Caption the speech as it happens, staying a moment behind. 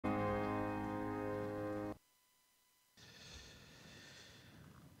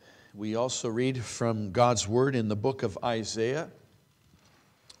We also read from God's Word in the book of Isaiah.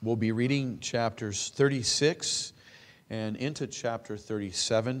 We'll be reading chapters 36 and into chapter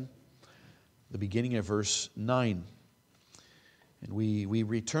 37, the beginning of verse 9. And we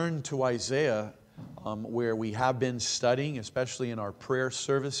return to Isaiah where we have been studying, especially in our prayer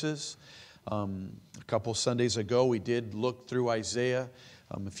services. A couple Sundays ago, we did look through Isaiah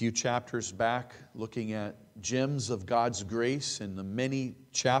a few chapters back, looking at gems of God's grace and the many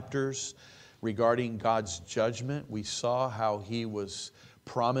chapters regarding God's judgment. We saw how He was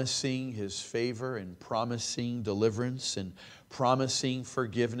promising His favor and promising deliverance and promising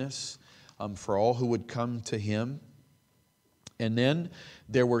forgiveness for all who would come to Him. And then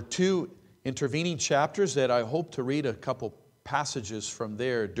there were two intervening chapters that I hope to read a couple passages from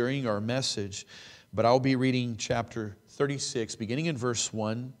there during our message. But I'll be reading chapter 36, beginning in verse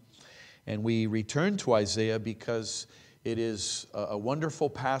 1. And we return to Isaiah because it is a wonderful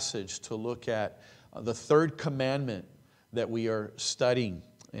passage to look at the third commandment that we are studying.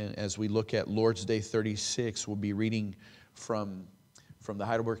 And as we look at Lord's Day 36, we'll be reading from the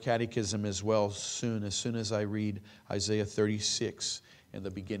Heidelberg Catechism as well as soon as I read Isaiah 36 and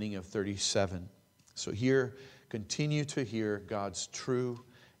the beginning of 37. So here, continue to hear God's true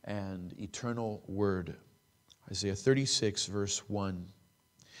and eternal word. Isaiah 36, verse 1.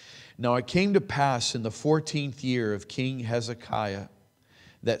 Now it came to pass in the 14th year of King Hezekiah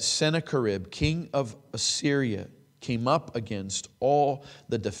that Sennacherib, king of Assyria, came up against all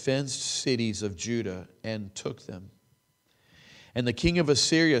the defenced cities of Judah and took them. And the king of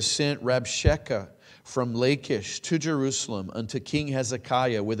Assyria sent Rabshakeh from Lachish to Jerusalem unto King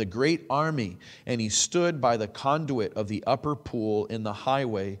Hezekiah with a great army, and he stood by the conduit of the upper pool in the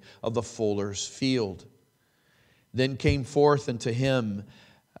highway of the fuller's field. Then came forth unto him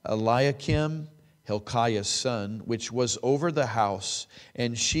Eliakim, Hilkiah's son, which was over the house,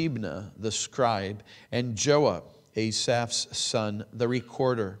 and Shebna the scribe, and Joah, Asaph's son, the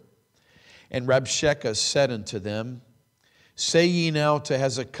recorder. And Rabshakeh said unto them, Say ye now to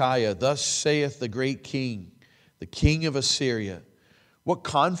Hezekiah, Thus saith the great king, the king of Assyria, What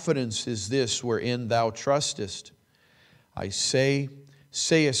confidence is this wherein thou trustest? I say,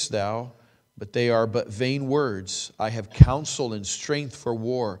 sayest thou, but they are but vain words. I have counsel and strength for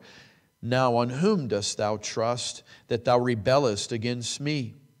war. Now on whom dost thou trust, that thou rebellest against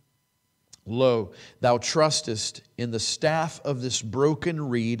me? Lo, thou trustest in the staff of this broken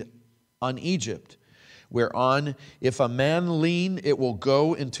reed on Egypt, whereon if a man lean, it will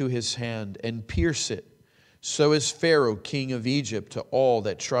go into his hand and pierce it. So is Pharaoh king of Egypt to all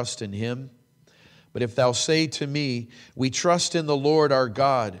that trust in him. But if thou say to me, We trust in the Lord our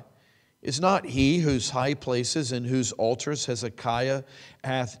God, is not he whose high places and whose altars Hezekiah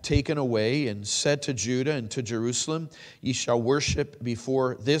hath taken away, and said to Judah and to Jerusalem, Ye shall worship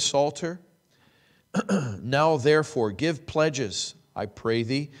before this altar? Now therefore give pledges, I pray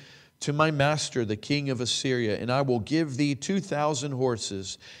thee, to my master the king of Assyria, and I will give thee 2,000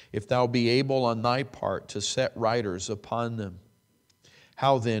 horses, if thou be able on thy part to set riders upon them.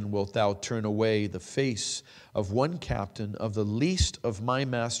 How then wilt thou turn away the face of one captain of the least of my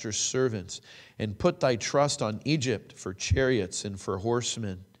master's servants, and put thy trust on Egypt for chariots and for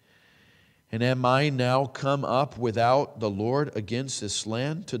horsemen? And am I now come up without the Lord against this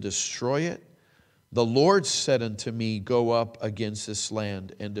land to destroy it? The Lord said unto me, Go up against this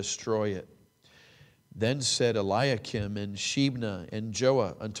land and destroy it. Then said Eliakim and Shebna and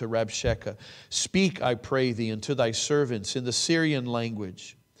Joah unto Rabshakeh, Speak, I pray thee, unto thy servants in the Syrian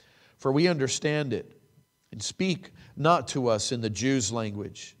language, for we understand it. And speak not to us in the Jews'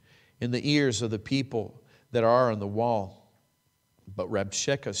 language, in the ears of the people that are on the wall. But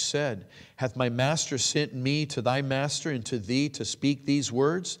Rabshakeh said, Hath my master sent me to thy master and to thee to speak these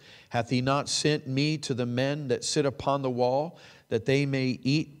words? Hath he not sent me to the men that sit upon the wall, that they may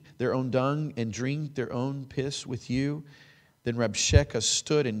eat their own dung and drink their own piss with you? Then Rabshakeh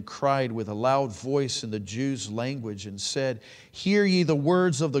stood and cried with a loud voice in the Jews' language and said, Hear ye the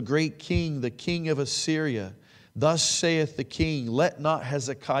words of the great king, the king of Assyria. Thus saith the king, Let not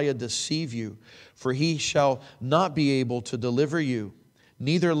Hezekiah deceive you, for he shall not be able to deliver you.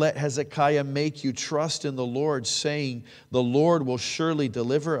 Neither let Hezekiah make you trust in the Lord, saying, The Lord will surely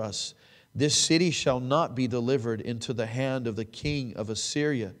deliver us. This city shall not be delivered into the hand of the king of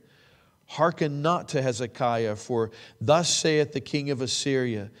Assyria. Hearken not to Hezekiah, for thus saith the king of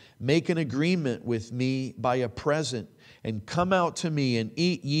Assyria, Make an agreement with me by a present, and come out to me, and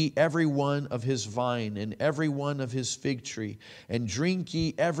eat ye every one of his vine, and every one of his fig tree, and drink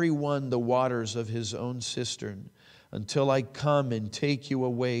ye every one the waters of his own cistern. until I come and take you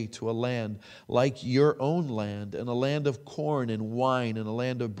away to a land like your own land, and a land of corn and wine, and a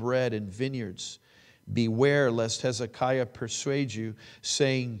land of bread and vineyards. Beware lest Hezekiah persuade you,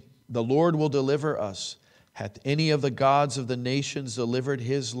 saying, the Lord will deliver us. Hath any of the gods of the nations delivered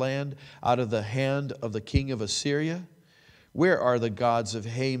his land out of the hand of the king of Assyria? Where are the gods of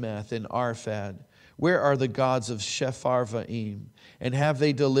Hamath and Arphad? Where are the gods of Shepharvaim? And have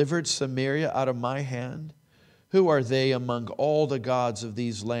they delivered Samaria out of my hand? Who are they among all the gods of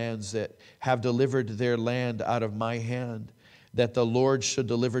these lands that have delivered their land out of my hand, that the Lord should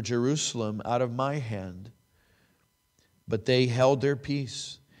deliver Jerusalem out of my hand? But they held their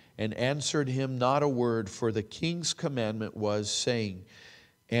peace and answered him not a word, for the king's commandment was, saying,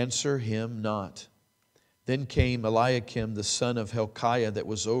 answer him not. Then came Eliakim the son of Hilkiah that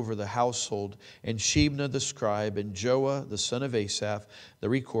was over the household, and Shebna the scribe, and Joah the son of Asaph the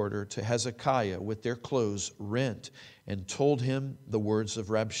recorder, to Hezekiah with their clothes rent, and told him the words of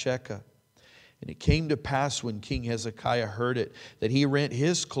Rabshakeh. And it came to pass, when King Hezekiah heard it, that he rent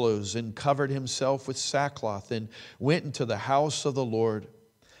his clothes and covered himself with sackcloth, and went into the house of the Lord.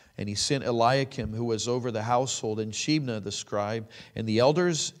 And he sent Eliakim, who was over the household, and Shebna the scribe, and the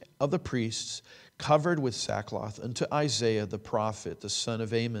elders of the priests, covered with sackcloth, unto Isaiah the prophet, the son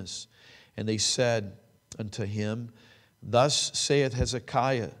of Amos. And they said unto him, thus saith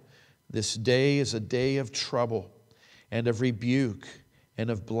Hezekiah, this day is a day of trouble, and of rebuke, and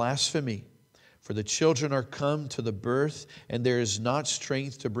of blasphemy. For the children are come to the birth, and there is not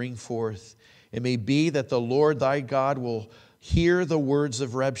strength to bring forth. It may be that the Lord thy God will hear the words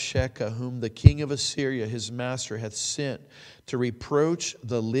of Rabshakeh, whom the king of Assyria his master hath sent to reproach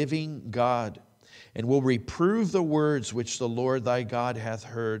the living God, and will reprove the words which the Lord thy God hath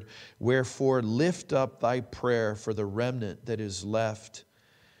heard. Wherefore lift up thy prayer for the remnant that is left.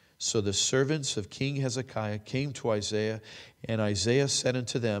 So the servants of King Hezekiah came to Isaiah, and Isaiah said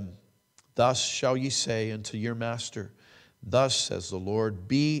unto them, thus shall ye say unto your master, thus says the Lord,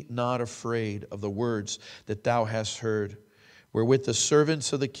 be not afraid of the words that thou hast heard, wherewith the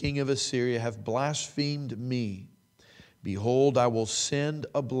servants of the king of Assyria have blasphemed me. Behold, I will send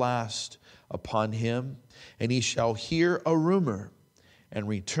a blast upon him, and he shall hear a rumor, and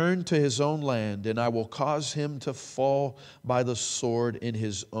return to his own land, and I will cause him to fall by the sword in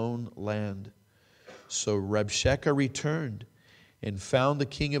his own land. So Rabshakeh returned, and found the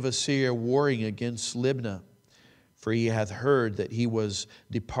king of Assyria warring against Libnah, for he hath heard that he was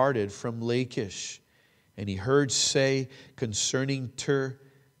departed from Lachish. And he heard say concerning Tirhakah,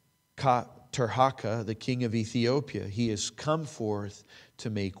 the king of Ethiopia, he is come forth to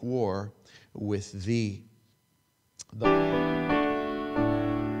make war with thee.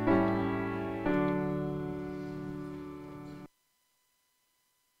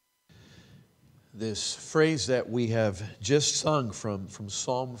 This phrase that we have just sung from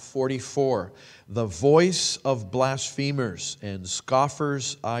Psalm 44, the voice of blasphemers and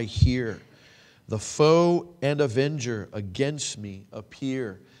scoffers I hear, the foe and avenger against me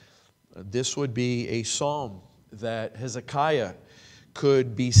appear. This would be a psalm that Hezekiah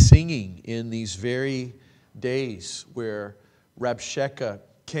could be singing in these very days where Rabshakeh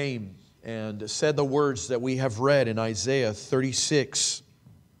came and said the words that we have read in Isaiah 36.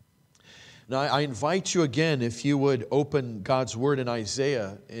 Now I invite you again, if you would open God's Word in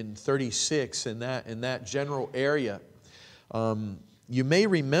Isaiah in 36, in that general area. You may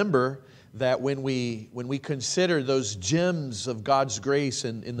remember that when we consider those gems of God's grace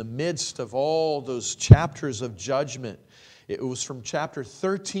in the midst of all those chapters of judgment, it was from chapter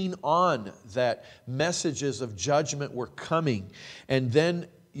 13 on that messages of judgment were coming. And then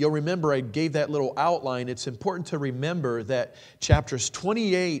you'll remember I gave that little outline. It's important to remember that chapters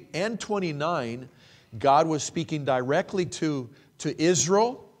 28 and 29, God was speaking directly to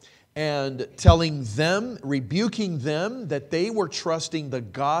Israel and telling them, rebuking them, that they were trusting the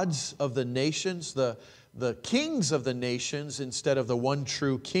gods of the nations, the kings of the nations, instead of the one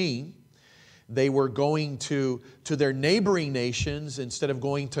true king. They were going to their neighboring nations instead of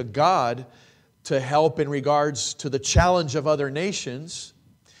going to God to help in regards to the challenge of other nations.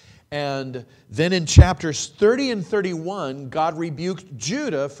 And then in chapters 30 and 31, God rebuked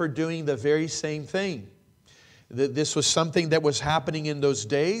Judah for doing the very same thing. This was something that was happening in those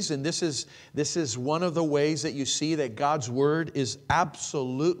days, and this is one of the ways that you see that God's Word is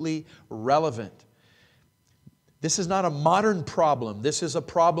absolutely relevant. This is not a modern problem. This is a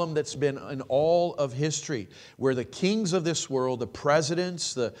problem that's been in all of history, where the kings of this world, the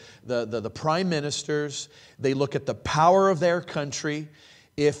presidents, the prime ministers, they look at the power of their country.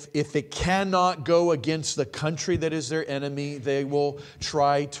 If it cannot go against the country that is their enemy, they will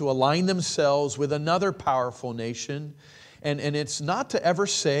try to align themselves with another powerful nation. And it's not to ever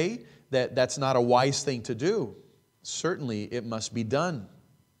say that that's not a wise thing to do. Certainly it must be done,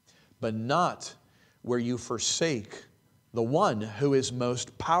 but not where you forsake the one who is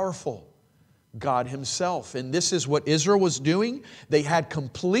most powerful, God Himself. And this is what Israel was doing. They had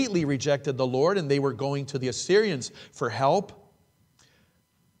completely rejected the Lord, and they were going to the Assyrians for help.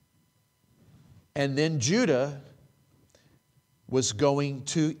 And then Judah was going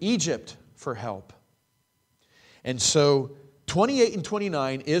to Egypt for help. And so 28 and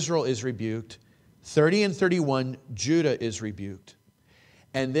 29, Israel is rebuked. 30 and 31, Judah is rebuked.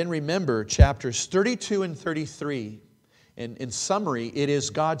 And then remember, chapters 32 and 33, in summary, it is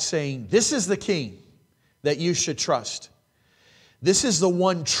God saying, this is the king that you should trust. This is the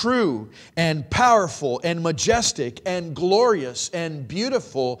one true and powerful and majestic and glorious and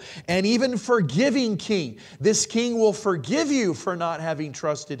beautiful and even forgiving king. This king will forgive you for not having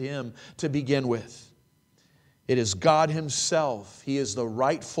trusted Him to begin with. It is God Himself. He is the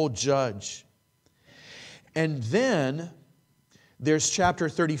rightful judge. And then there's chapter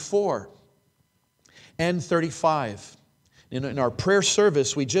 34 and 35. In our prayer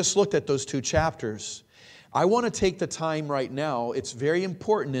service, we just looked at those two chapters. I want to take the time right now. It's very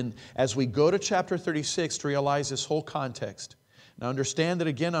important, and as we go to chapter 36, to realize this whole context. Now understand that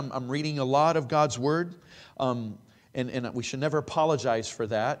again, I'm reading a lot of God's Word, and we should never apologize for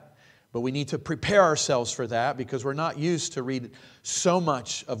that. But we need to prepare ourselves for that because we're not used to read so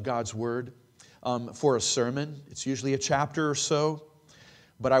much of God's Word for a sermon. It's usually a chapter or so.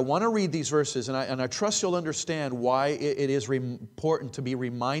 But I want to read these verses, and I trust you'll understand why it is important to be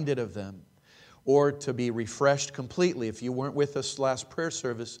reminded of them or to be refreshed completely. If you weren't with us last prayer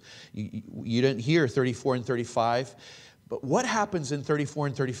service, you didn't hear 34 and 35. But what happens in 34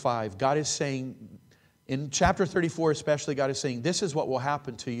 and 35? God is saying, in chapter 34 especially, God is saying, this is what will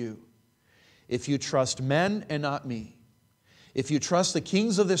happen to you if you trust men and not me. If you trust the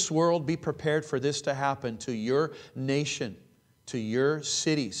kings of this world, be prepared for this to happen to your nation, to your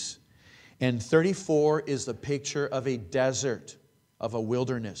cities. And 34 is the picture of a desert, of a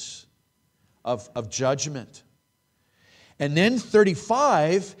wilderness, of judgment. And then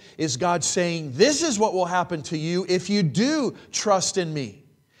 35 is God saying, this is what will happen to you if you do trust in me.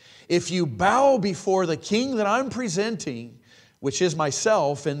 If you bow before the king that I'm presenting, which is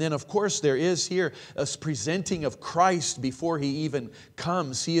myself, and then of course there is here a presenting of Christ before He even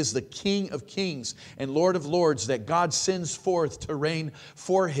comes. He is the King of kings and Lord of lords that God sends forth to reign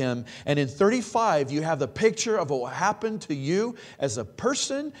for Him. And in 35 you have the picture of what will happen to you as a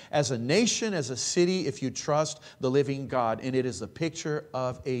person, as a nation, as a city if you trust the living God. And it is the picture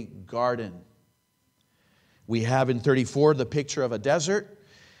of a garden. We have in 34 the picture of a desert.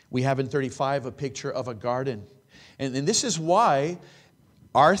 We have in 35 a picture of a garden. And this is why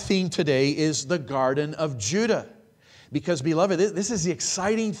our theme today is the Garden of Judah. Because, beloved, this is the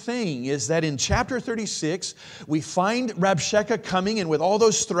exciting thing, is that in chapter 36, we find Rabshakeh coming and with all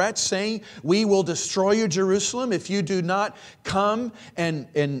those threats saying, we will destroy you, Jerusalem, if you do not come and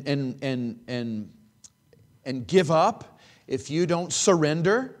give up, if you don't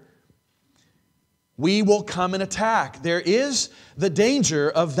surrender. We will come and attack. There is the danger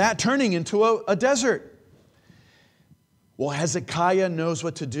of that turning into a desert. Well, Hezekiah knows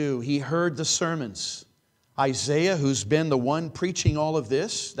what to do. He heard the sermons. Isaiah, who's been the one preaching all of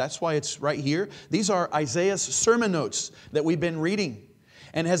this, that's why it's right here. These are Isaiah's sermon notes that we've been reading.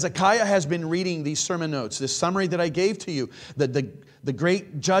 And Hezekiah has been reading these sermon notes, this summary that I gave to you, the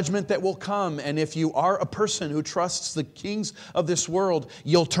great judgment that will come. And if you are a person who trusts the kings of this world,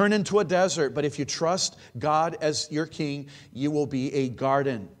 you'll turn into a desert. But if you trust God as your king, you will be a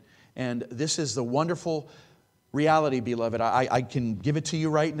garden. And this is the wonderful reality, beloved. I can give it to you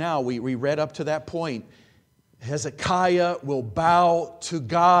right now. We read up to that point. Hezekiah will bow to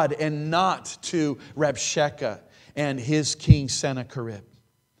God and not to Rabshakeh and his king Sennacherib.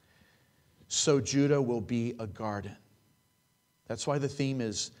 So Judah will be a garden. That's why the theme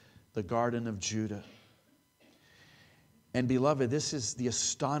is the Garden of Judah. And beloved, this is the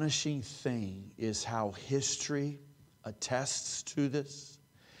astonishing thing, is how history attests to this.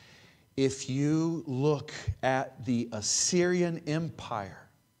 If you look at the Assyrian Empire,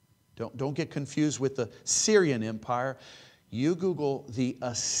 don't get confused with the Syrian Empire. You Google the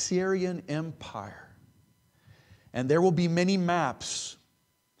Assyrian Empire, and there will be many maps.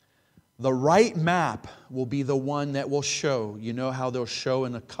 The right map will be the one that will show. You know how they'll show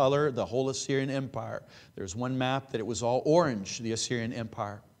in a color the whole Assyrian Empire. There's one map that it was all orange, the Assyrian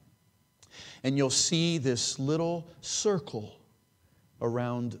Empire. And you'll see this little circle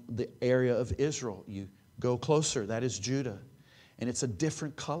around the area of Israel. You go closer, that is Judah. And it's a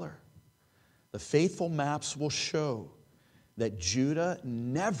different color. The faithful maps will show that Judah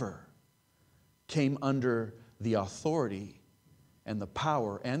never came under the authority and the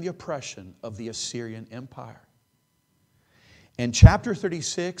power and the oppression of the Assyrian Empire. And chapter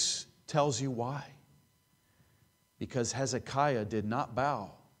 36 tells you why. Because Hezekiah did not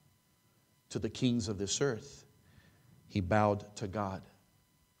bow to the kings of this earth. He bowed to God.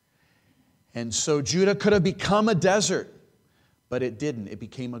 And so Judah could have become a desert, but it didn't. It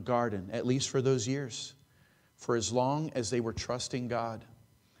became a garden, at least for those years, for as long as they were trusting God.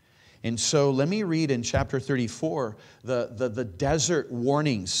 And so let me read in chapter 34 the desert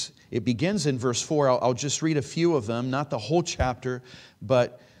warnings. It begins in verse 4. I'll just read a few of them, not the whole chapter,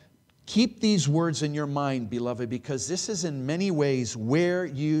 but keep these words in your mind, beloved, because this is in many ways where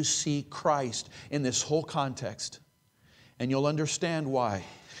you see Christ in this whole context. And you'll understand why.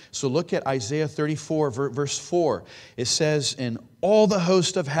 So look at Isaiah 34, verse 4. It says, "And all the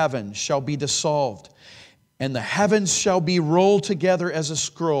host of heaven shall be dissolved, and the heavens shall be rolled together as a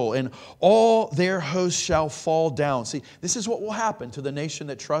scroll, and all their hosts shall fall down." See, this is what will happen to the nation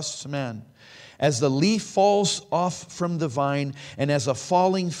that trusts man. "As the leaf falls off from the vine, and as a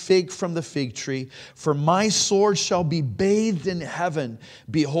falling fig from the fig tree, for my sword shall be bathed in heaven.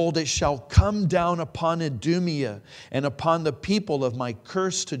 Behold, it shall come down upon Idumea, and upon the people of my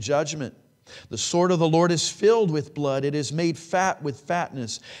curse to judgment. The sword of the Lord is filled with blood. It is made fat with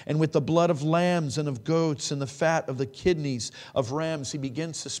fatness, and with the blood of lambs and of goats, and the fat of the kidneys of rams." He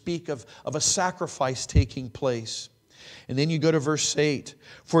begins to speak of a sacrifice taking place. And then you go to verse 8.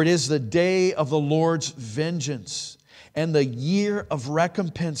 "For it is the day of the Lord's vengeance, and the year of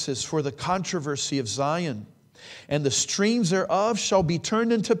recompenses for the controversy of Zion. And the streams thereof shall be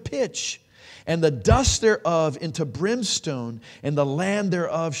turned into pitch, and the dust thereof into brimstone, and the land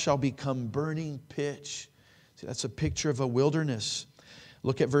thereof shall become burning pitch." See, that's a picture of a wilderness.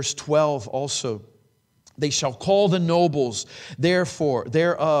 Look at verse 12 also. "They shall call the nobles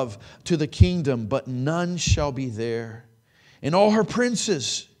thereof to the kingdom, but none shall be there. And all her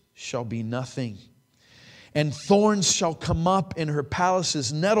princes shall be nothing. And thorns shall come up in her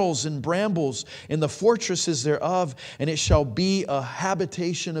palaces, nettles and brambles in the fortresses thereof, and it shall be a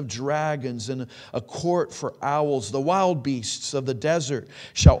habitation of dragons and a court for owls. The wild beasts of the desert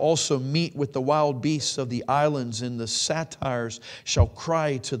shall also meet with the wild beasts of the islands, and the satyrs shall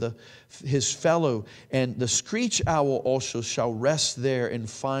cry to his fellow, and the screech owl also shall rest there and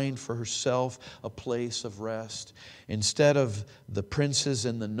find for herself a place of rest." Instead of the princes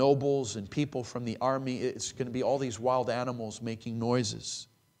and the nobles and people from the army, it's going to be all these wild animals making noises.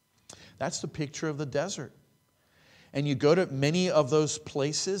 That's the picture of the desert. And you go to many of those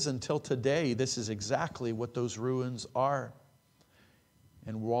places until today, this is exactly what those ruins are.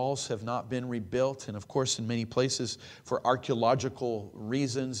 And walls have not been rebuilt. And of course, in many places, for archaeological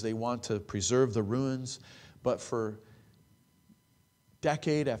reasons, they want to preserve the ruins. But for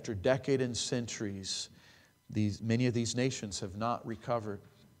decade after decade and centuries, many of these nations have not recovered.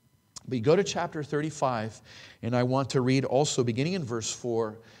 But you go to chapter 35, and I want to read also, beginning in verse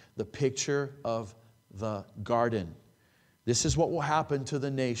 4, the picture of the garden. This is what will happen to the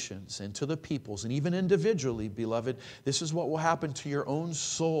nations and to the peoples, and even individually, beloved. This is what will happen to your own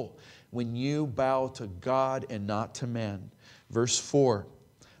soul when you bow to God and not to man. Verse 4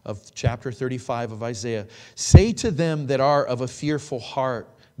 of chapter 35 of Isaiah. "Say to them that are of a fearful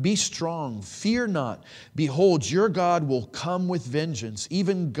heart, be strong, fear not. Behold, your God will come with vengeance,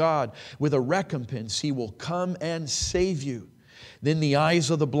 even God with a recompense. He will come and save you. Then the eyes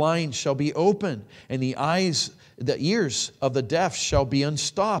of the blind shall be opened, and the ears of the deaf shall be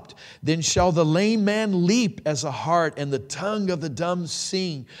unstopped. Then shall the lame man leap as a hart, and the tongue of the dumb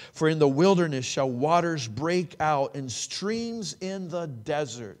sing. For in the wilderness shall waters break out, and streams in the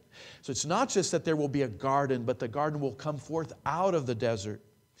desert." So it's not just that there will be a garden, but the garden will come forth out of the desert.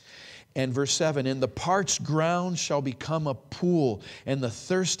 And verse 7, "And the parched ground shall become a pool, and the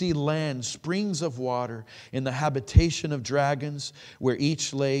thirsty land springs of water. In the habitation of dragons, where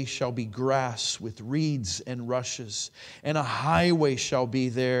each lay, shall be grass with reeds and rushes. And a highway shall be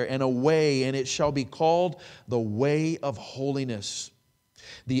there, and a way, and it shall be called the way of holiness.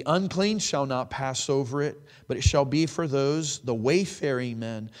 The unclean shall not pass over it, but it shall be for those, the wayfaring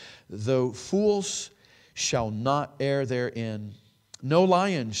men, though fools shall not err therein. No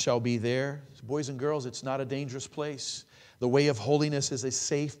lion shall be there." Boys and girls, it's not a dangerous place. The way of holiness is a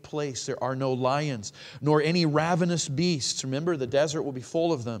safe place. There are no lions, nor any ravenous beasts. Remember, the desert will be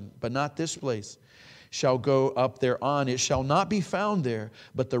full of them, but not this place. "Shall go up thereon. It shall not be found there,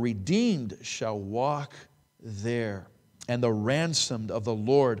 but the redeemed shall walk there. and the ransomed of the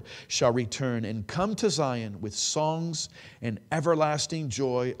Lord shall return and come to Zion with songs and everlasting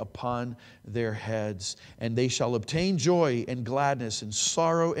joy upon their heads. And they shall obtain joy and gladness, and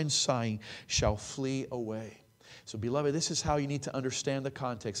sorrow and sighing shall flee away. So, beloved, this is how you need to understand the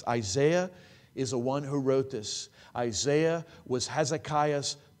context. Isaiah is the one who wrote this. Isaiah was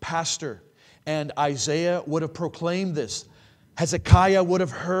Hezekiah's pastor, and Isaiah would have proclaimed this. Hezekiah would have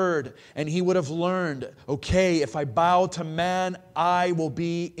heard, and he would have learned, okay, if I bow to man, I will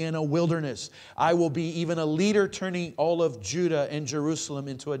be in a wilderness. I will be even a leader turning all of Judah and Jerusalem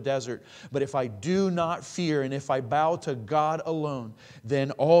into a desert. But if I do not fear, and if I bow to God alone,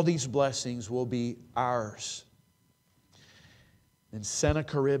 then all these blessings will be ours. And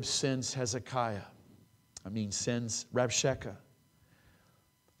Sennacherib sends Rabshakeh.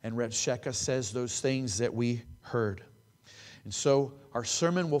 And Rabshakeh says those things that we heard. And so our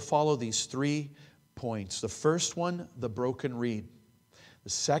sermon will follow these 3 points. The first one, the broken reed. The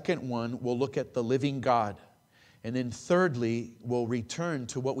second one, we'll look at the living God. And then thirdly, we'll return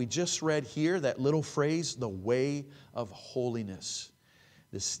to what we just read here, that little phrase, the way of holiness.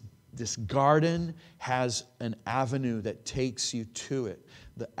 This garden has an avenue that takes you to it.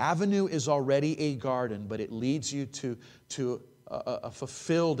 The avenue is already a garden, but it leads you to a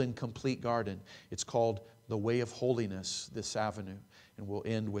fulfilled and complete garden. It's called the way of holiness, this avenue. And we'll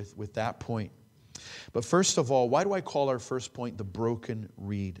end with that point. But first of all, why do I call our first point the broken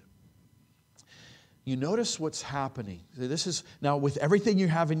reed? You notice what's happening. This is now with everything you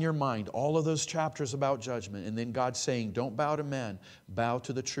have in your mind, all of those chapters about judgment, and then God saying, don't bow to man, bow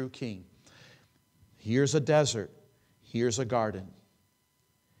to the true king. Here's a desert, here's a garden.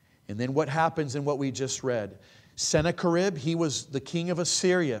 And then what happens in what we just read? Sennacherib, he was the king of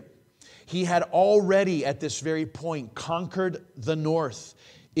Assyria. He had already at this very point conquered the north.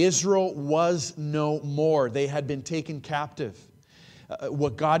 Israel was no more. They had been taken captive.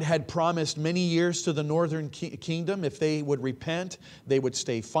 What God had promised many years to the northern kingdom, if they would repent, they would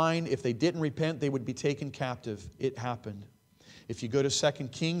stay fine. If they didn't repent, they would be taken captive. It happened. If you go to 2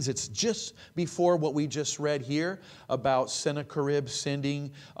 Kings, it's just before what we just read here about Sennacherib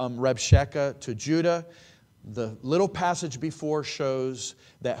sending Rabshakeh to Judah. The little passage before shows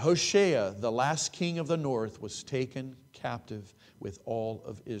that Hoshea, the last king of the north, was taken captive with all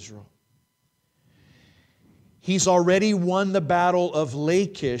of Israel. He's already won the battle of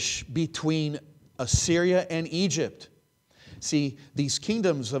Lachish between Assyria and Egypt. See, these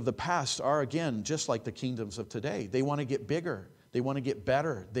kingdoms of the past are, again, just like the kingdoms of today. They want to get bigger. They want to get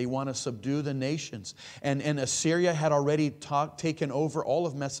better. They want to subdue the nations. And Assyria had already taken over all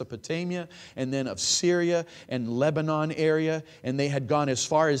of Mesopotamia and then of Syria and Lebanon area. And they had gone as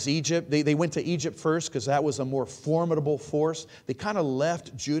far as Egypt. They went to Egypt first because that was a more formidable force. They kind of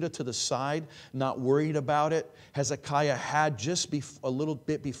left Judah to the side, not worried about it. Hezekiah had just a little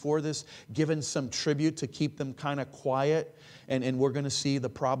bit before this given some tribute to keep them kind of quiet. And we're going to see the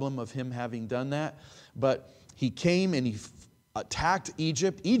problem of him having done that. But he came and he attacked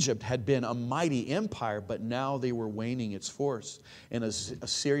Egypt. Egypt had been a mighty empire, but now they were waning its force. And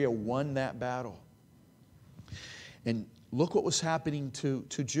Assyria won that battle. And look what was happening to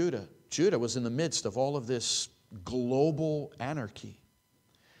Judah. Judah was in the midst of all of this global anarchy.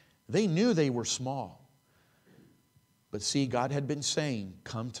 They knew they were small. But see, God had been saying,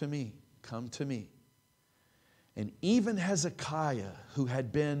 come to me, come to me. And even Hezekiah, who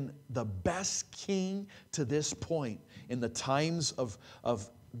had been the best king to this point in the times of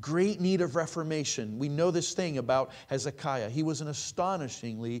great need of reformation, we know this thing about Hezekiah. He was an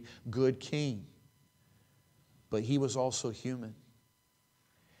astonishingly good king. But he was also human.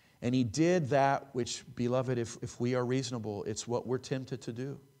 And he did that which, beloved, if we are reasonable, it's what we're tempted to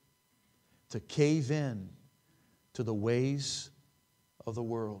do. To cave in to the ways of the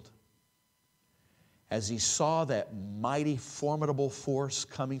world. As he saw that mighty, formidable force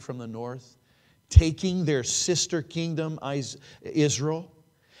coming from the north, taking their sister kingdom, Israel,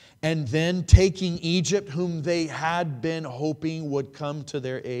 and then taking Egypt, whom they had been hoping would come to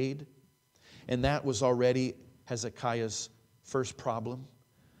their aid. And that was already Hezekiah's first problem.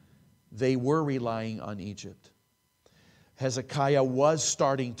 They were relying on Egypt. Hezekiah was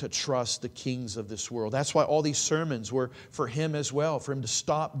starting to trust the kings of this world. That's why all these sermons were for him as well, for him to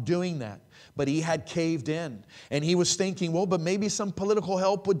stop doing that. But he had caved in. And he was thinking, well, but maybe some political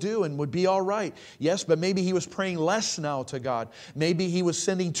help would do and would be all right. Yes, but maybe he was praying less now to God. Maybe he was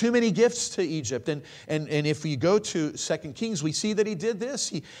sending too many gifts to Egypt. And if we go to 2 Kings, we see that he did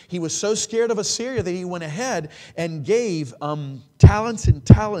this. He was so scared of Assyria that he went ahead and gave talents and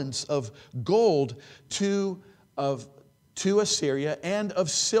talents of gold to to Assyria, and of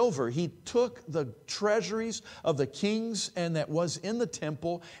silver. He took the treasuries of the kings and that was in the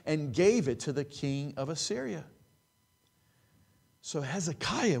temple and gave it to the king of Assyria. So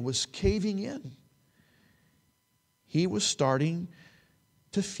Hezekiah was caving in. He was starting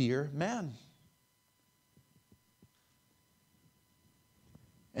to fear man.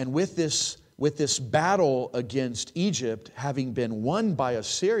 And with this battle against Egypt having been won by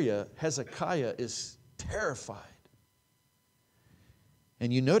Assyria, Hezekiah is terrified.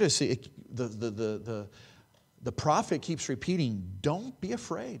 And you notice the prophet keeps repeating, don't be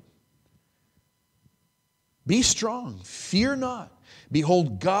afraid. Be strong, fear not.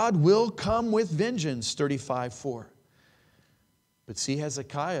 Behold, God will come with vengeance, 35:4. But see,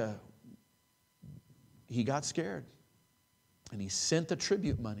 Hezekiah, he got scared. And he sent the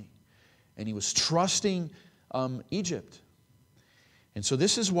tribute money. And he was trusting Egypt. And so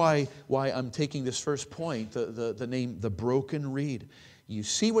this is why I'm taking this first point, the name, the broken reed. You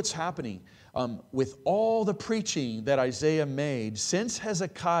see what's happening with all the preaching that Isaiah made. Since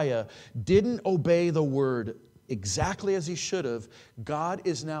Hezekiah didn't obey the word exactly as he should have, God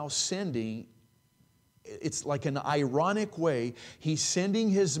is now sending, it's like an ironic way, he's sending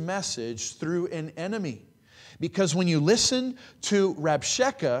his message through an enemy. Because when you listen to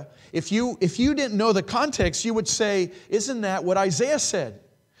Rabshakeh, if you didn't know the context, you would say, isn't that what Isaiah said?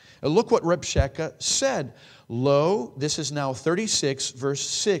 Now look what Rabshakeh said. Lo, this is now 36, verse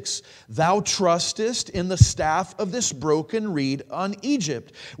 6. Thou trustest in the staff of this broken reed on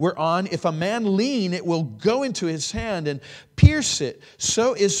Egypt, whereon if a man lean, it will go into his hand and pierce it.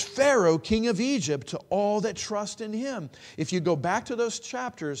 So is Pharaoh, king of Egypt, to all that trust in him. If you go back to those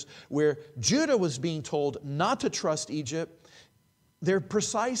chapters where Judah was being told not to trust Egypt, they're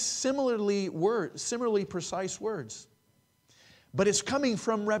similarly precise words. But it's coming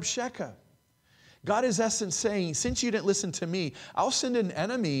from Rabshakeh. God is essence saying, since you didn't listen to me, I'll send an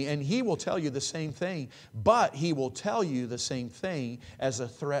enemy and he will tell you the same thing, but he will tell you the same thing as a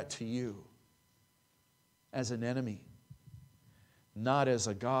threat to you, as an enemy, not as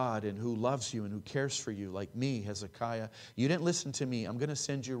a God and who loves you and who cares for you like me, Hezekiah. You didn't listen to me. I'm going to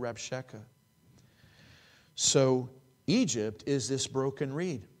send you Rabshakeh. So Egypt is this broken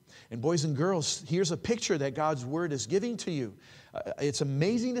reed. And boys and girls, here's a picture that God's Word is giving to you. It's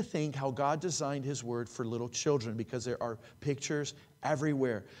amazing to think how God designed His Word for little children because there are pictures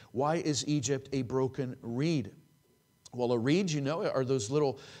everywhere. Why is Egypt a broken reed? Well, a reed, you know, are those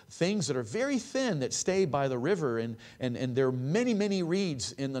little things that are very thin that stay by the river. And there are many, many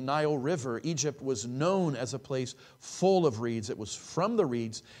reeds in the Nile River. Egypt was known as a place full of reeds. It was from the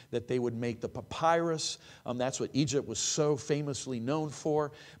reeds that they would make the papyrus. That's what Egypt was so famously known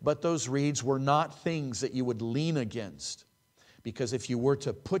for. But those reeds were not things that you would lean against. Because if you were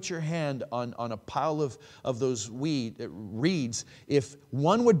to put your hand on a pile of those reeds, if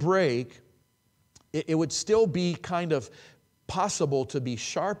one would break, it would still be kind of possible to be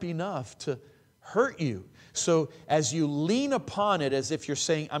sharp enough to hurt you. So as you lean upon it as if you're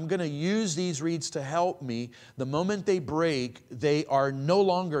saying, I'm going to use these reeds to help me, the moment they break, they are no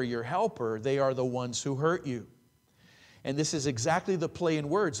longer your helper. They are the ones who hurt you. And this is exactly the play in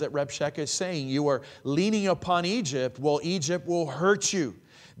words that Rabshakeh is saying. You are leaning upon Egypt. Well, Egypt will hurt you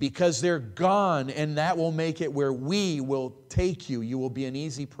because they're gone, and that will make it where we will take you. You will be an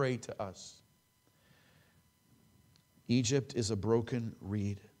easy prey to us. Egypt is a broken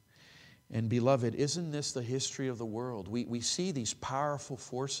reed. And beloved, isn't this the history of the world? We see these powerful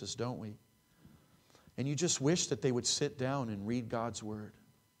forces, don't we? And you just wish that they would sit down and read God's Word.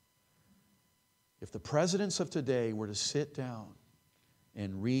 If the presidents of today were to sit down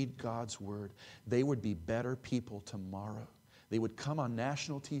and read God's Word, they would be better people tomorrow. They would come on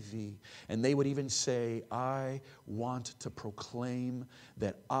national TV and they would even say, I want to proclaim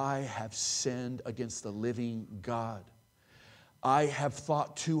that I have sinned against the living God. I have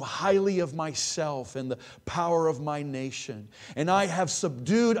thought too highly of myself and the power of my nation. And I have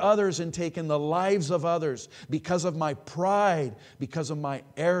subdued others and taken the lives of others because of my pride, because of my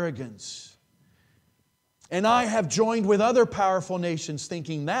arrogance. And I have joined with other powerful nations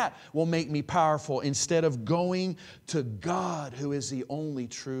thinking that will make me powerful instead of going to God who is the only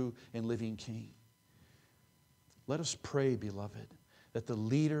true and living King. Let us pray, beloved, that the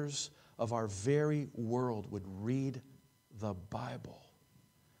leaders of our very world would read the Bible.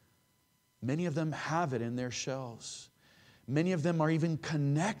 Many of them have it in their shelves. Many of them are even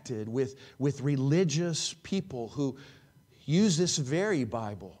connected with religious people who use this very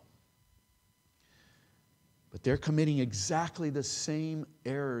Bible. But they're committing exactly the same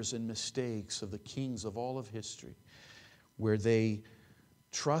errors and mistakes of the kings of all of history, where they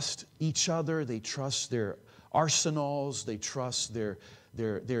trust each other, they trust their arsenals, they trust their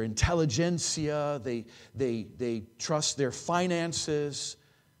intelligentsia, they trust their finances,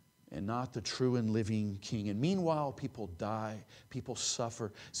 and not the true and living King. And meanwhile, people die, people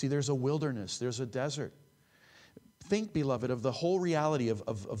suffer. See, there's a wilderness, there's a desert. Think, beloved, of the whole reality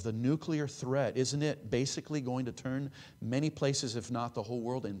of the nuclear threat. Isn't it basically going to turn many places, if not the whole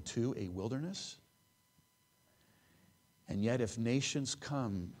world, into a wilderness? And yet, if nations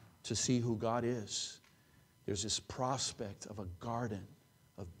come to see who God is, there's this prospect of a garden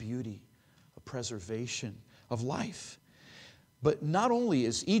of beauty, of preservation, of life. But not only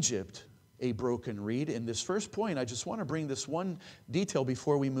is Egypt a broken reed, in this first point, I just want to bring this one detail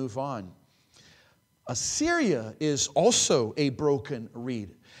before we move on. Assyria is also a broken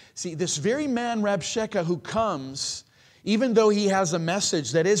reed. See, this very man, Rabshakeh, who comes, even though he has a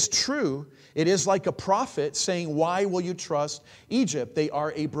message that is true, it is like a prophet saying, why will you trust Egypt? They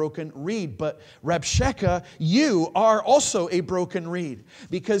are a broken reed. But Rabshakeh, you are also a broken reed.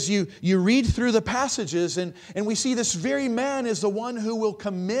 Because you read through the passages and we see this very man is the one who will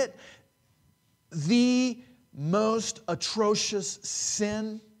commit the most atrocious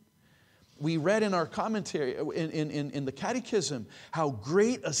sin. We read in our commentary, in the Catechism, how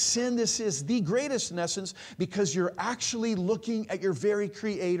great a sin this is, the greatest in essence, because you're actually looking at your very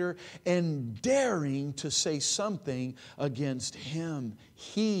Creator and daring to say something against Him.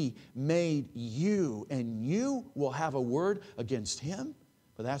 He made you, and you will have a word against Him?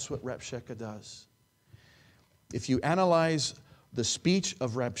 But that's what Rabshakeh does. If you analyze the speech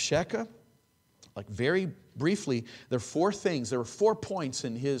of Rabshakeh, like very briefly, there are four things. There are 4 points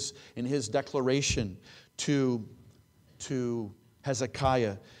in his declaration to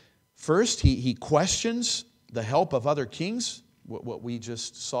Hezekiah. First, he questions the help of other kings, what we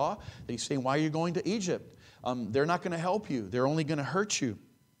just saw. He's saying, why are you going to Egypt? They're not going to help you. They're only going to hurt you.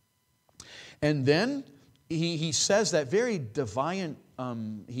 And then he says that very defiant,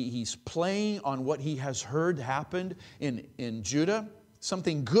 he's playing on what he has heard happened in Judah,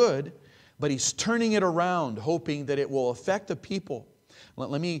 something good, but he's turning it around, hoping that it will affect the people.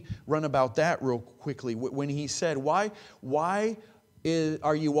 Let me run about that real quickly. When he said, why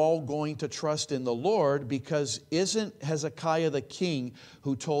are you all going to trust in the Lord? Because isn't Hezekiah the king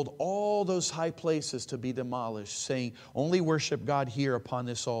who told all those high places to be demolished, saying, only worship God here upon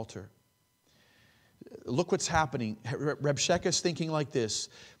this altar? Look what's happening. Rabshakeh is thinking like this.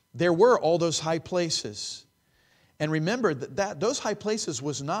 There were all those high places. And remember that those high places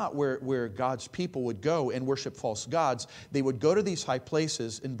was not where God's people would go and worship false gods. They would go to these high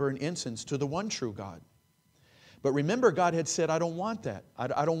places and burn incense to the one true God. But remember, God had said, I don't want that.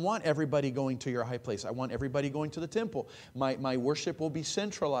 I don't want everybody going to your high place. I want everybody going to the temple. My worship will be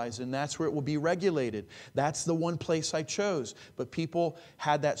centralized, and that's where it will be regulated. That's the one place I chose. But people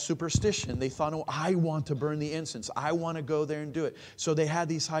had that superstition. They thought, oh, I want to burn the incense. I want to go there and do it. So they had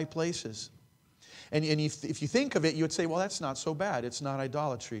these high places. And if you think of it, you would say, well, that's not so bad. It's not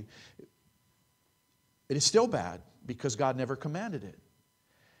idolatry. It is still bad because God never commanded it.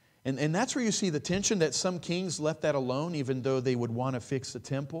 And that's where you see the tension, that some kings left that alone, even though they would want to fix the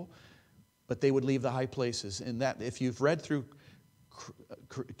temple, but they would leave the high places. And that, if you've read through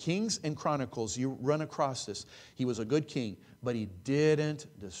Kings and Chronicles, you run across this. He was a good king, but he didn't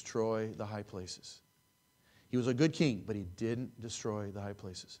destroy the high places. He was a good king, but he didn't destroy the high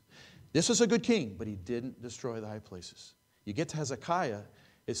places. This was a good king, but he didn't destroy the high places. You get to Hezekiah,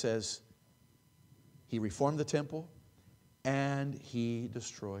 it says he reformed the temple and he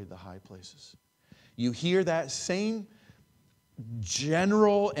destroyed the high places. You hear that same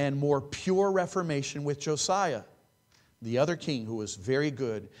general and more pure reformation with Josiah, the other king who was very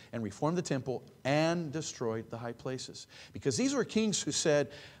good and reformed the temple and destroyed the high places. Because these were kings who said,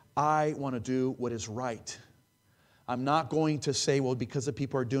 I want to do what is right. I'm not going to say, well, because the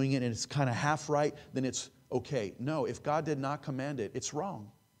people are doing it and it's kind of half right, then it's okay. No, if God did not command it, it's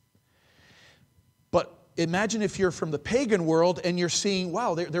wrong. But imagine if you're from the pagan world and you're seeing,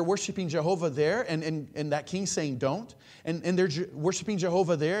 wow, they're worshiping Jehovah there, and that king's saying don't. And they're worshiping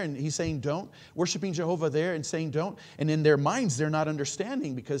Jehovah there, and he's saying don't. Worshiping Jehovah there and saying don't. And in their minds, they're not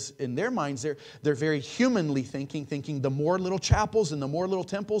understanding, because in their minds, they're very humanly thinking the more little chapels and the more little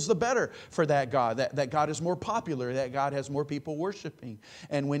temples, the better for that God. That God is more popular, that God has more people worshiping.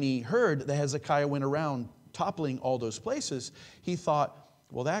 And when he heard that Hezekiah went around toppling all those places, he thought,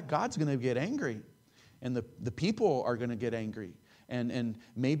 well, that God's going to get angry. And the people are going to get angry. And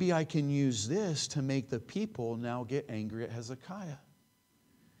maybe I can use this to make the people now get angry at Hezekiah.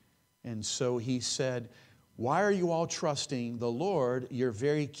 And so he said, why are you all trusting the Lord? Your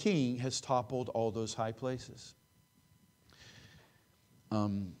very king has toppled all those high places.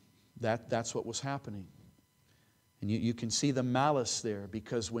 That's what was happening. And you can see the malice there,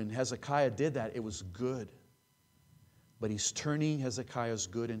 because when Hezekiah did that, it was good. But he's turning Hezekiah's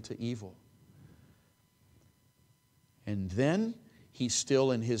good into evil. And then he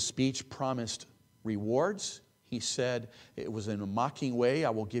still in his speech promised rewards. He said, it was in a mocking way, I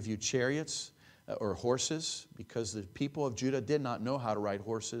will give you chariots or horses, because the people of Judah did not know how to ride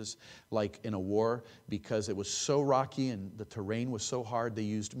horses like in a war, because it was so rocky and the terrain was so hard. They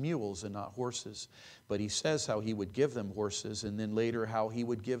used mules and not horses. But he says how he would give them horses, and then later how he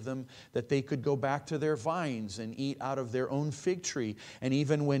would give them that they could go back to their vines and eat out of their own fig tree. And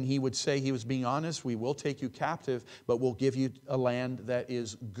even when he would say, he was being honest, we will take you captive, but we'll give you a land that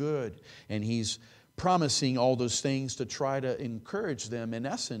is good. And he's promising all those things to try to encourage them, in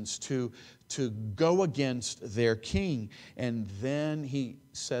essence, to go against their king. And then he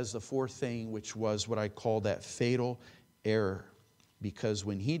says the fourth thing, which was what I call that fatal error. Because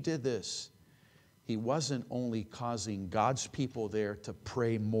when he did this, he wasn't only causing God's people there to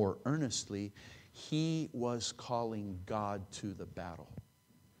pray more earnestly, he was calling God to the battle.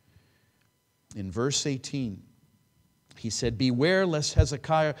 In verse 18, he said, beware lest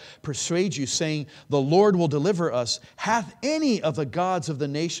Hezekiah persuade you, saying, the Lord will deliver us. Hath any of the gods of the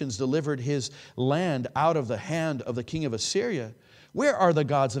nations delivered his land out of the hand of the king of Assyria? Where are the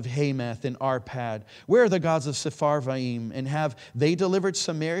gods of Hamath and Arpad? Where are the gods of Sepharvaim? And have they delivered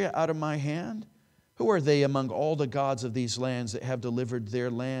Samaria out of my hand? Who are they among all the gods of these lands that have delivered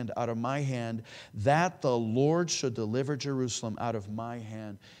their land out of my hand, that the Lord should deliver Jerusalem out of my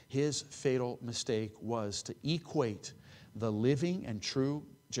hand? His fatal mistake was to equate the living and true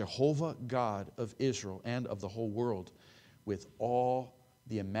Jehovah God of Israel and of the whole world with all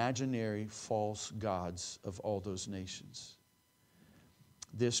the imaginary false gods of all those nations.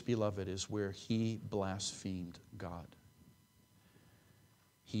 This, beloved, is where he blasphemed God.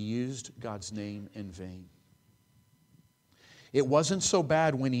 He used God's name in vain. It wasn't so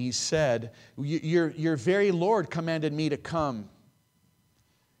bad when he said, your very Lord commanded me to come.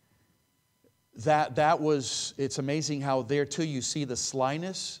 That was, it's amazing how there too you see the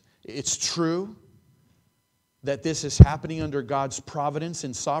slyness. It's true that this is happening under God's providence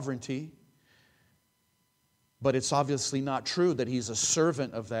and sovereignty. But it's obviously not true that he's a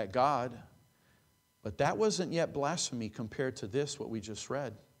servant of that God. But that wasn't yet blasphemy compared to this, what we just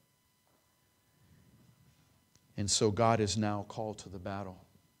read. And so God is now called to the battle.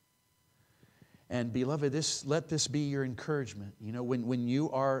 And beloved, let this be your encouragement. You know, when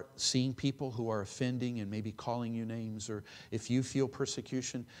you are seeing people who are offending and maybe calling you names, or if you feel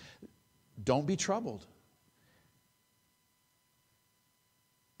persecution, don't be troubled.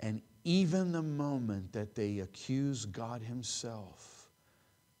 And even the moment that they accuse God himself,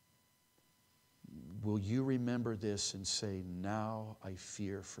 will you remember this and say, now I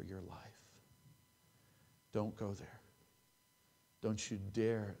fear for your life? Don't go there. Don't you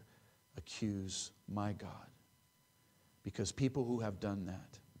dare accuse my God. Because people who have done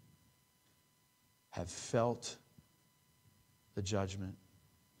that have felt the judgment,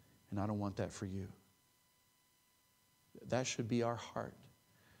 and I don't want that for you. That should be our heart.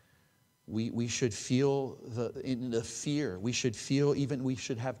 We should feel the fear. We should feel we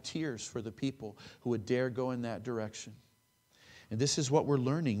should have tears for the people who would dare go in that direction. And this is what we're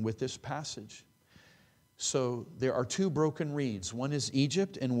learning with this passage. So there are two broken reeds. One is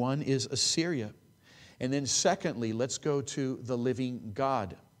Egypt and one is Assyria. And then secondly, let's go to the living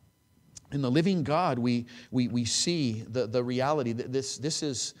God. In the living God, we see the reality that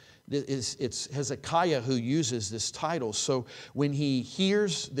it's Hezekiah who uses this title. So when he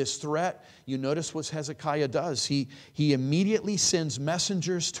hears this threat, you notice what Hezekiah does. He immediately sends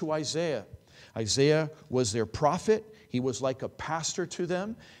messengers to Isaiah. Isaiah was their prophet. He was like a pastor to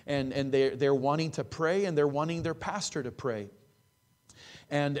them. And they're wanting to pray, and they're wanting their pastor to pray.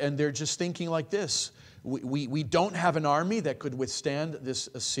 And they're just thinking like this. We don't have an army that could withstand this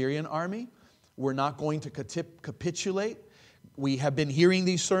Assyrian army. We're not going to capitulate. We have been hearing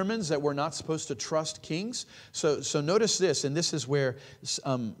these sermons that we're not supposed to trust kings. So notice this, and this is where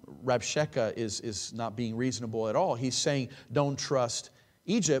Rabshakeh is not being reasonable at all. He's saying, don't trust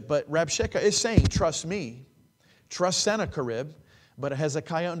Egypt, but Rabshakeh is saying, trust me. Trust Sennacherib. But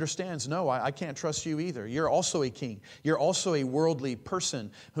Hezekiah understands, no, I can't trust you either. You're also a king. You're also a worldly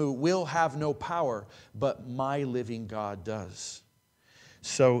person who will have no power, but my living God does.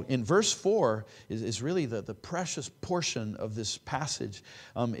 So in verse 4 is really the precious portion of this passage.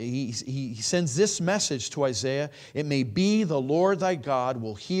 He sends this message to Isaiah. It may be the Lord thy God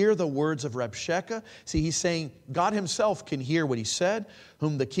will hear the words of Rabshakeh. See, he's saying God himself can hear what he said,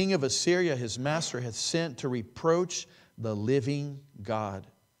 whom the king of Assyria, his master, hath sent to reproach the living God.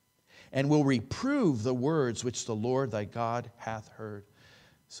 and will reprove the words which the Lord thy God hath heard.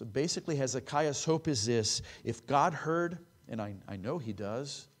 So basically Hezekiah's hope is this: if God heard, and I know He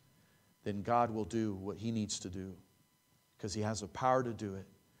does, then God will do what He needs to do, because He has the power to do it.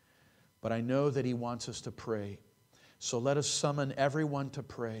 But I know that He wants us to pray. So let us summon everyone to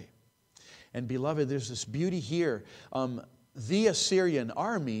pray. And beloved, there's this beauty here. The Assyrian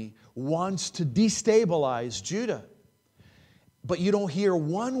army wants to destabilize Judah. But you don't hear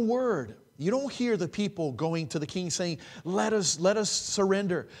one word. You don't hear the people going to the king saying, let us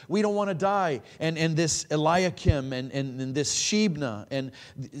surrender. We don't want to die. And this Eliakim and this Shebna and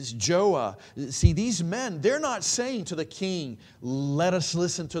this Joah. See, these men, they're not saying to the king, let us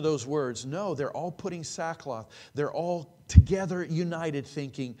listen to those words. No, they're all putting sackcloth. They're all together united,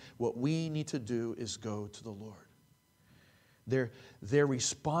 thinking what we need to do is go to the Lord. They're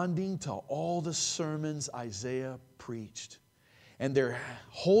responding to all the sermons Isaiah preached. And they're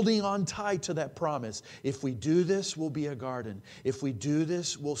holding on tight to that promise. If we do this, we'll be a garden. If we do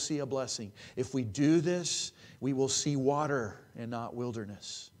this, we'll see a blessing. If we do this, we will see water and not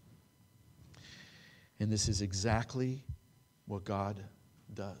wilderness. And this is exactly what God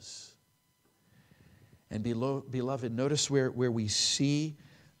does. And beloved, notice where we see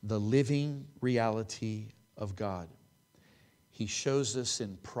the living reality of God. He shows us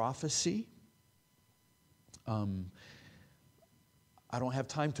in prophecy. I don't have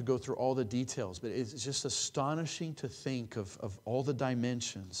time to go through all the details, but it's just astonishing to think of all the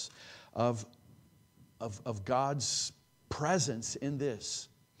dimensions of God's presence in this.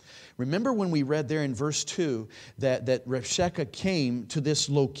 Remember when we read there in verse 2 that Rabshakeh came to this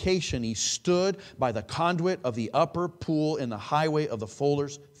location. He stood by the conduit of the upper pool in the highway of the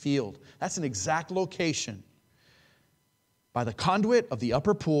fuller's field. That's an exact location. By the conduit of the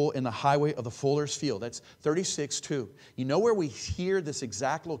upper pool in the highway of the fuller's field. That's 36:2. You know where we hear this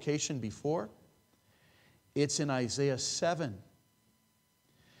exact location before? It's in Isaiah 7.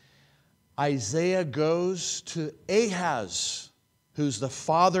 Isaiah goes to Ahaz, who's the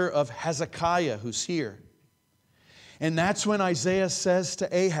father of Hezekiah, who's here. And that's when Isaiah says to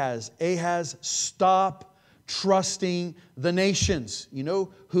Ahaz, stop trusting the nations. You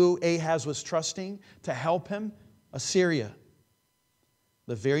know who Ahaz was trusting to help him? Assyria.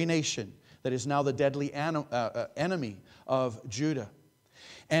 The very nation that is now the deadly enemy of Judah.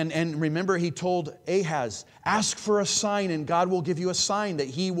 And remember, he told Ahaz, ask for a sign and God will give you a sign that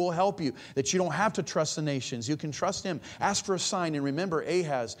He will help you. That you don't have to trust the nations. You can trust Him. Ask for a sign. And remember,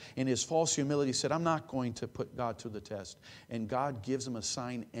 Ahaz, in his false humility, said, I'm not going to put God to the test. And God gives him a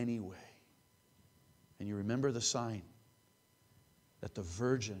sign anyway. And you remember the sign? That the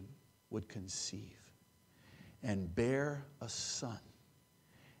virgin would conceive and bear a son.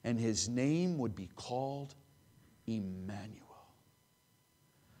 And his name would be called Emmanuel.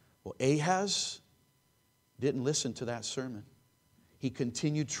 Well, Ahaz didn't listen to that sermon. He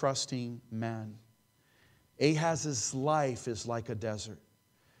continued trusting man. Ahaz's life is like a desert.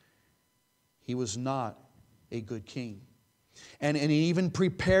 He was not a good king. And he even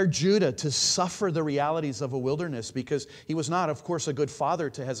prepared Judah to suffer the realities of a wilderness, because he was not, of course, a good father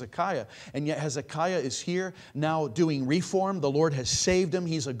to Hezekiah. And yet Hezekiah is here now doing reform. The Lord has saved him.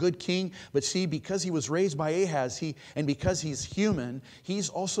 He's a good king. But see, because he was raised by Ahaz, and because he's human, he's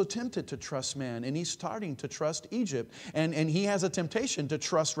also tempted to trust man. And he's starting to trust Egypt. And he has a temptation to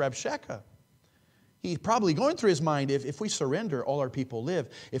trust Rabshakeh. He's probably going through his mind, if we surrender, all our people live.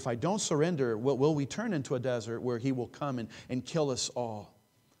 If I don't surrender, will we turn into a desert where He will come and kill us all?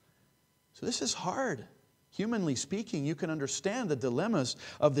 So this is hard. Humanly speaking, you can understand the dilemmas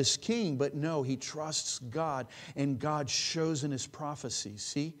of this king, but no, he trusts God, and God shows in his prophecy.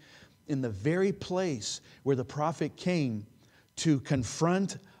 See, in the very place where the prophet came to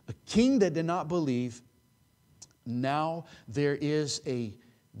confront a king that did not believe, now there is a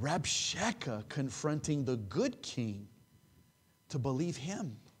Rabshakeh confronting the good king to believe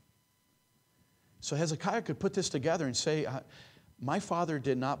him. So Hezekiah could put this together and say, my father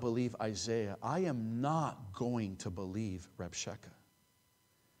did not believe Isaiah. I am not going to believe Rabshakeh.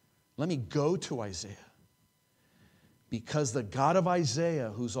 Let me go to Isaiah. Because the God of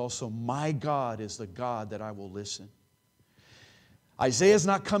Isaiah, who's also my God, is the God that I will listen. Isaiah is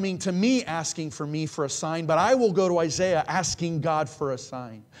not coming to me asking for me for a sign, but I will go to Isaiah asking God for a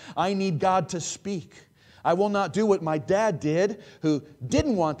sign. I need God to speak. I will not do what my dad did, who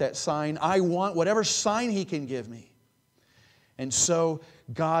didn't want that sign. I want whatever sign He can give me. And so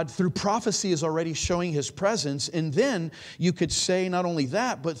God, through prophecy, is already showing His presence. And then you could say not only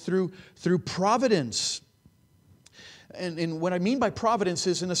that, but through providence. And what I mean by providence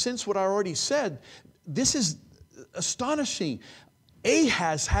is, in a sense, what I already said. This is astonishing.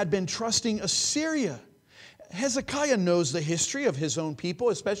 Ahaz had been trusting Assyria. Hezekiah knows the history of his own people,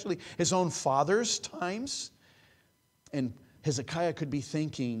 especially his own father's times. And Hezekiah could be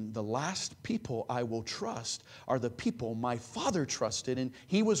thinking, the last people I will trust are the people my father trusted, and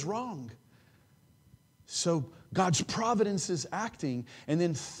he was wrong. So God's providence is acting. And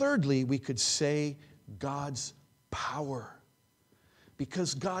then thirdly, we could say God's power.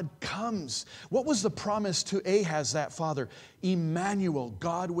 Because God comes. What was the promise to Ahaz, that father? Emmanuel,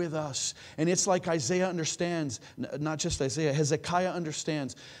 God with us. And it's like Isaiah understands, not just Isaiah, Hezekiah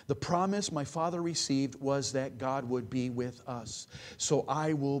understands. The promise my father received was that God would be with us. So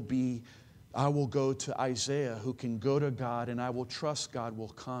I will go to Isaiah, who can go to God, and I will trust God will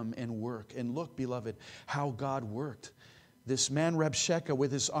come and work. And look, beloved, how God worked. This man Rabshakeh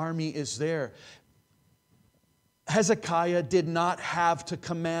with his army is there. Hezekiah did not have to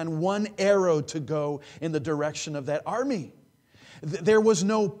command one arrow to go in the direction of that army. There was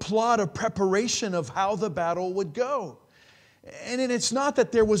no plot or preparation of how the battle would go. And it's not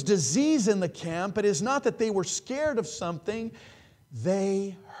that there was disease in the camp. It is not that they were scared of something.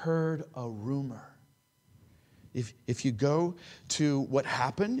 They heard a rumor. If you go to what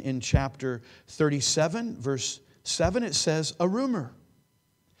happened in chapter 37, verse 7, it says, a rumor.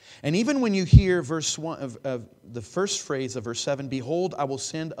 And even when you hear verse 1 of the first phrase of verse 7, behold, I will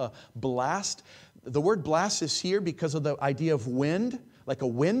send a blast. The word blast is here because of the idea of wind, like a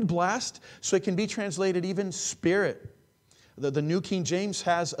wind blast. So it can be translated even spirit. The New King James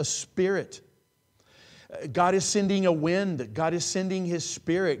has a spirit. God is sending a wind. God is sending His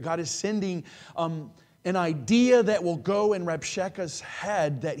Spirit. God is sending an idea that will go in Rabshakeh's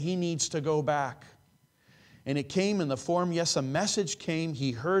head that he needs to go back. And it came in the form, yes, a message came.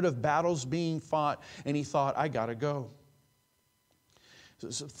 He heard of battles being fought, and he thought, I got to go.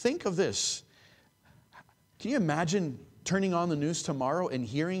 So think of this. Can you imagine turning on the news tomorrow and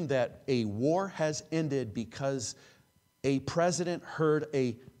hearing that a war has ended because a president heard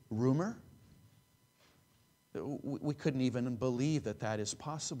a rumor? We couldn't even believe that that is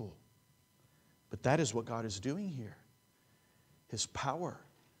possible. But that is what God is doing here. His power.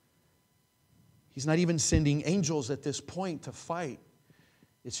 He's not even sending angels at this point to fight.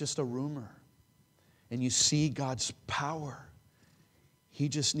 It's just a rumor. And you see God's power. He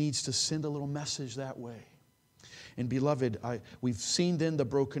just needs to send a little message that way. And beloved, we've seen then the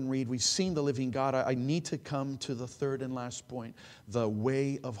broken reed. We've seen the living God. I need to come to the third and last point, the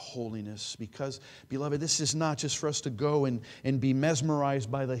way of holiness. Because, beloved, this is not just for us to go and be mesmerized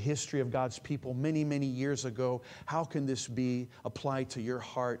by the history of God's people many, many years ago. How can this be applied to your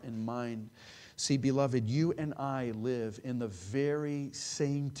heart and mind? See, beloved, you and I live in the very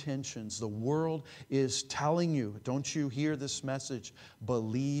same tensions. The world is telling you, don't you hear this message?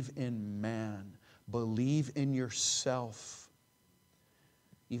 Believe in man. Believe in yourself.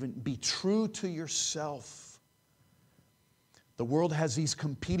 Even be true to yourself. The world has these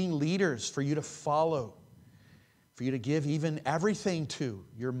competing leaders for you to follow, for you to give even everything to.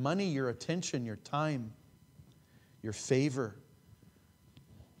 Your money, your attention, your time, your favor.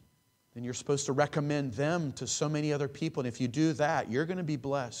 Then you're supposed to recommend them to so many other people. And if you do that, you're going to be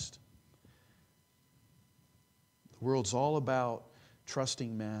blessed. The world's all about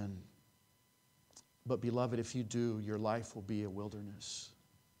trusting man. But beloved, if you do, your life will be a wilderness.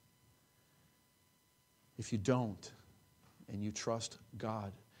 If you don't, and you trust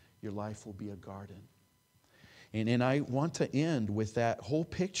God, your life will be a garden. And I want to end with that whole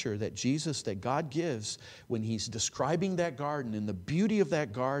picture that Jesus, that God gives when He's describing that garden and the beauty of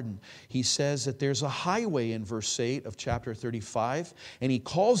that garden. He says that there's a highway in verse 8 of chapter 35, and He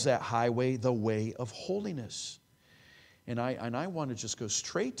calls that highway the way of holiness. And I want to just go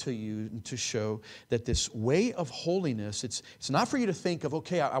straight to you to show that this way of holiness, it's not for you to think of,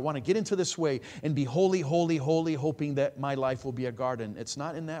 okay, I want to get into this way and be holy, holy, holy, hoping that my life will be a garden. It's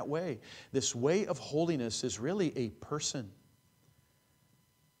not in that way. This way of holiness is really a person.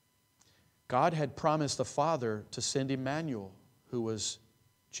 God had promised the Father to send Emmanuel, who was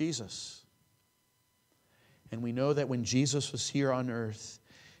Jesus. And we know that when Jesus was here on earth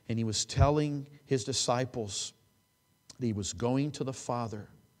and He was telling His disciples He was going to the Father,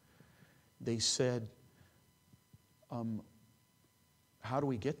 they said, how do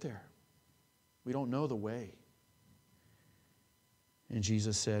we get there? We don't know the way. And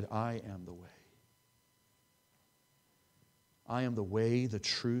Jesus said, I am the way. I am the way, the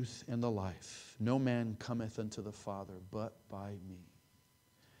truth, and the life. No man cometh unto the Father but by me.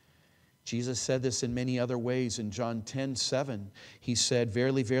 Jesus said this in many other ways. In John 10:7, He said,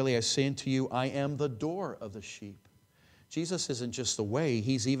 verily, verily, I say unto you, I am the door of the sheep. Jesus isn't just the way,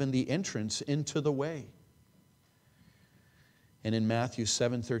 He's even the entrance into the way. And in Matthew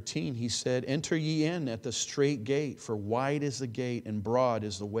 7:13, he said, "Enter ye in at the strait gate, for wide is the gate, and broad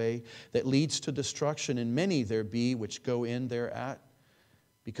is the way that leads to destruction, and many there be which go in thereat.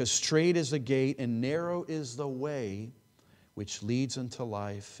 Because strait is the gate, and narrow is the way which leads unto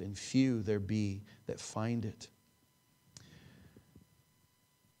life, and few there be that find it."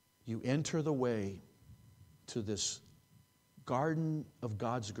 You enter the way to this garden of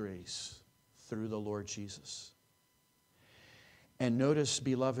God's grace through the Lord Jesus. And notice,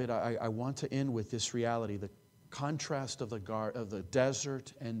 beloved, I want to end with this reality, the contrast of the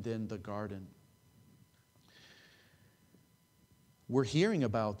desert and then the garden. We're hearing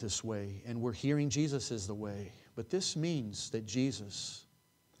about this way, and we're hearing Jesus is the way. But this means that Jesus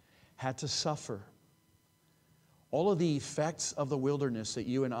had to suffer all of the effects of the wilderness that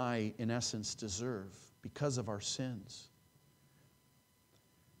you and I, in essence, deserve because of our sins.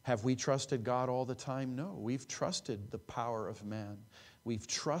 Have we trusted God all the time? No. We've trusted the power of man. We've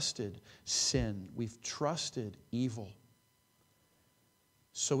trusted sin. We've trusted evil.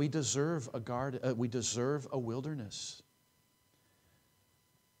 So we deserve a garden. We deserve a wilderness.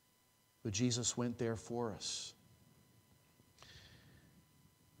 But Jesus went there for us.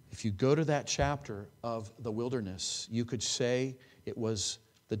 If you go to that chapter of the wilderness, you could say it was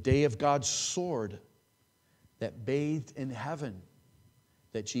the day of God's sword that bathed in heaven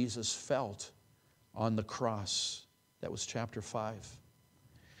that Jesus felt on the cross. That was chapter 5.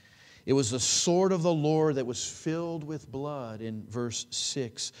 It was the sword of the Lord that was filled with blood in verse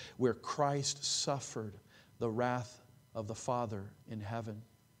 6, where Christ suffered the wrath of the Father in heaven.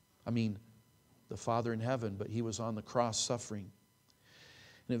 The Father in heaven, but he was on the cross suffering.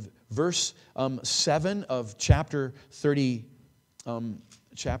 And in verse 7 of chapter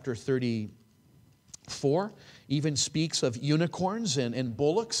 34 even speaks of unicorns and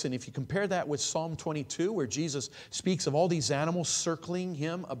bullocks. And if you compare that with Psalm 22, where Jesus speaks of all these animals circling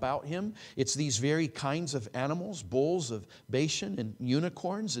him, about him, it's these very kinds of animals, bulls of Bashan and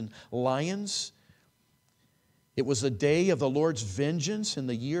unicorns and lions. It was the day of the Lord's vengeance and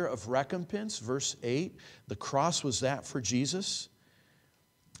the year of recompense. Verse 8, the cross was that for Jesus.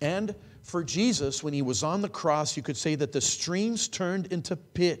 And for Jesus, when he was on the cross, you could say that the streams turned into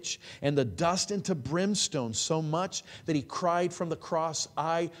pitch and the dust into brimstone, so much that he cried from the cross,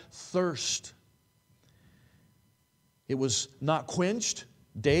 "I thirst." It was not quenched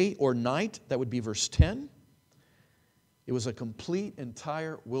day or night. That would be verse 10. It was a complete,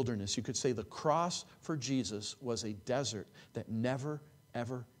 entire wilderness. You could say the cross for Jesus was a desert that never,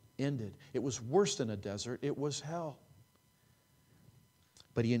 ever ended. It was worse than a desert. It was hell.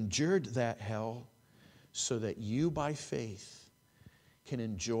 But he endured that hell so that you, by faith, can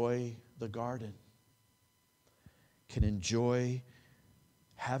enjoy the garden, can enjoy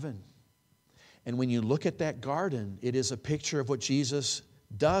heaven. And when you look at that garden, it is a picture of what Jesus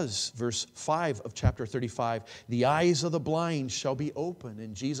does. Verse 5 of chapter 35, the eyes of the blind shall be opened.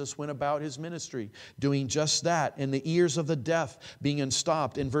 And Jesus went about his ministry doing just that. And the ears of the deaf being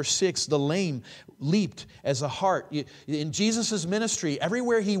unstopped. In verse 6, the lame leaped as a hart. In Jesus' ministry,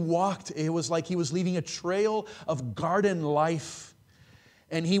 everywhere he walked, it was like he was leaving a trail of garden life.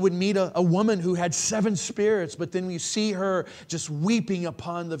 And he would meet a woman who had 7 spirits, but then we see her just weeping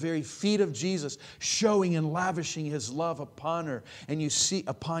upon the very feet of Jesus, showing and lavishing his love upon her, and you see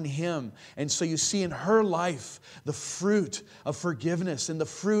upon him. And so you see in her life the fruit of forgiveness and the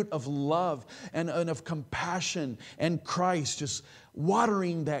fruit of love and of compassion, and Christ just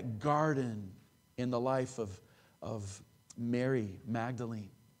watering that garden in the life of Mary Magdalene.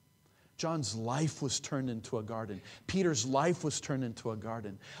 John's life was turned into a garden. Peter's life was turned into a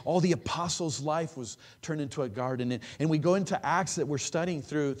garden. All the apostles' life was turned into a garden. And we go into Acts that we're studying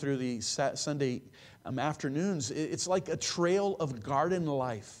through the Sunday afternoons. It's like a trail of garden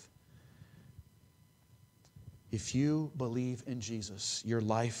life. If you believe in Jesus, your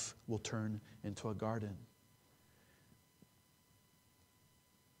life will turn into a garden.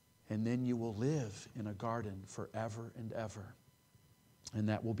 And then you will live in a garden forever and ever. And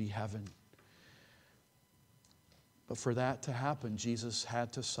that will be heaven. But for that to happen, Jesus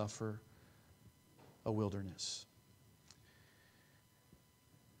had to suffer a wilderness.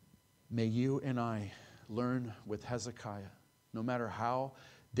 May you and I learn with Hezekiah, no matter how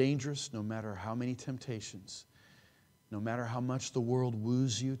dangerous, no matter how many temptations, no matter how much the world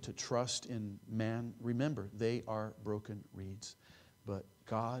woos you to trust in man, remember, they are broken reeds. But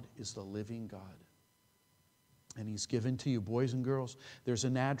God is the living God. And He's given to you, boys and girls, there's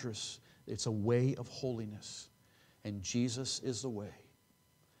an address. It's a way of holiness. And Jesus is the way.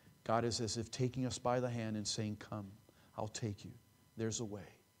 God is as if taking us by the hand and saying, come, I'll take you. There's a way.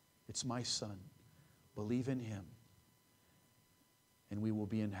 It's my Son. Believe in Him. and we will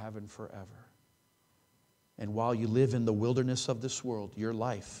be in heaven forever. And while you live in the wilderness of this world, your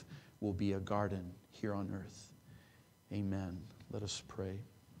life will be a garden here on earth. Amen. Let us pray.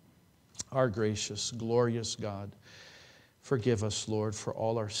 Our gracious, glorious God, forgive us, Lord, for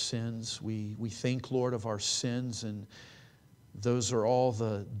all our sins. We think, Lord, of our sins, and those are all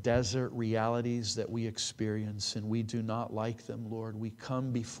the desert realities that we experience, and we do not like them, Lord. We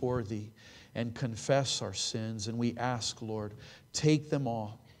come before Thee and confess our sins, and we ask, Lord, take them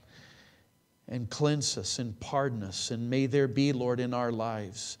all and cleanse us and pardon us. And may there be, Lord, in our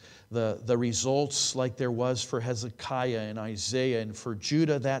lives the results like there was for Hezekiah and Isaiah and for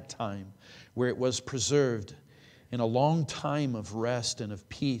Judah that time, where it was preserved in a long time of rest and of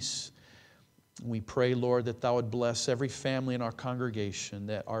peace. We pray, Lord, that Thou would bless every family in our congregation,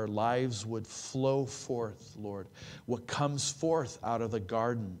 that our lives would flow forth, Lord, what comes forth out of the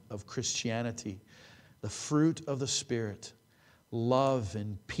garden of Christianity, the fruit of the Spirit, love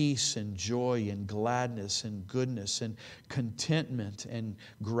and peace and joy and gladness and goodness and contentment and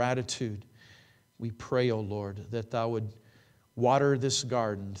gratitude. We pray, O Lord, that Thou would water this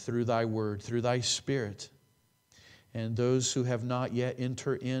garden through Thy word, through Thy Spirit. And those who have not yet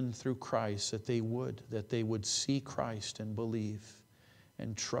entered in through Christ, that they would see Christ and believe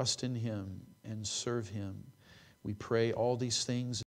and trust in Him and serve Him. We pray all these things